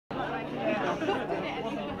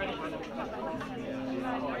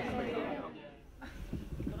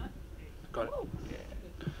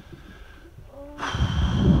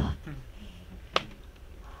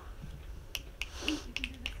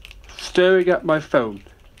staring at my phone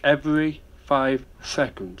every 5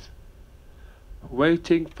 seconds,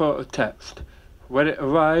 waiting for a text. When it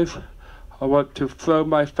arrives, I want to throw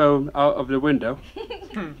my phone out of the window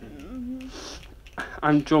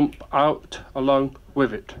and jump out along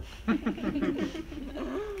with it.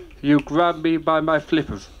 You grabbed me by my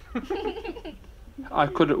flippers. I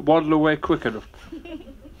couldn't waddle away quick enough.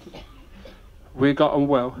 We got on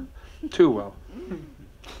well, too well.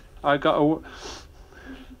 I got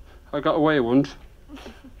away once.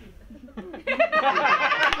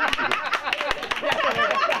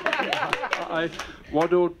 I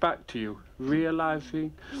waddled back to you,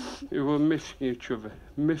 realising we were missing each other,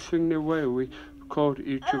 missing the way we called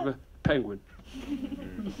each other penguin.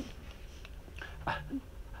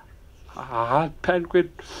 I had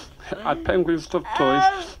penguin stuffed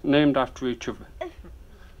toys named after each other.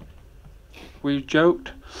 We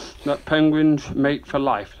joked that penguins mate for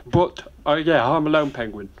life, but oh yeah, I'm a lone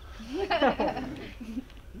penguin.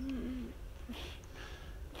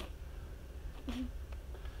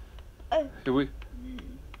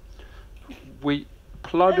 We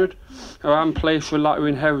plodded around places like we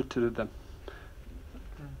inherited them.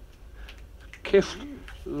 Kissed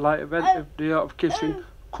like we invented the art of kissing,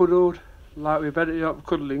 cuddled like we invented the art of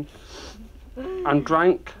cuddling, and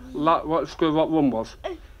drank like what School Rock One was.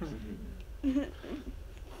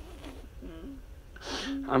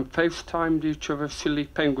 And FaceTimed each other's silly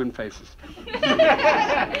penguin faces.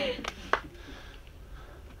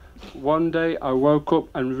 One day I woke up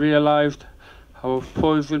and realised I was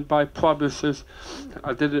poisoned by promises.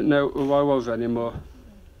 I didn't know who I was anymore.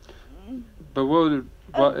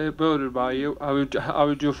 Bewildered by you, I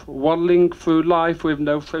was just waddling through life with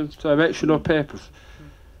no sense of direction or purpose.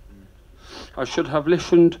 I should have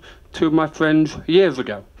listened to my friends years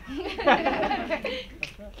ago.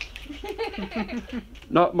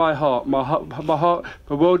 Not my heart. My heart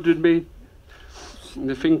bewildered me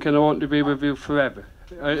into thinking I want to be with you forever.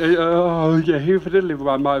 Oh yeah, even if we did live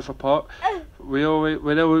about miles apart, we always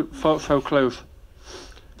felt so close.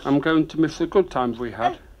 I'm going to miss the good times we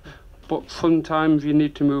had, but sometimes you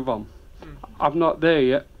need to move on. I'm not there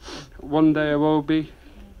yet. One day I will be,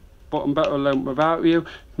 but I'm better alone without you,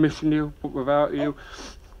 missing you, but without you.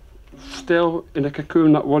 Still in a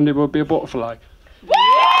cocoon that one day will be a butterfly.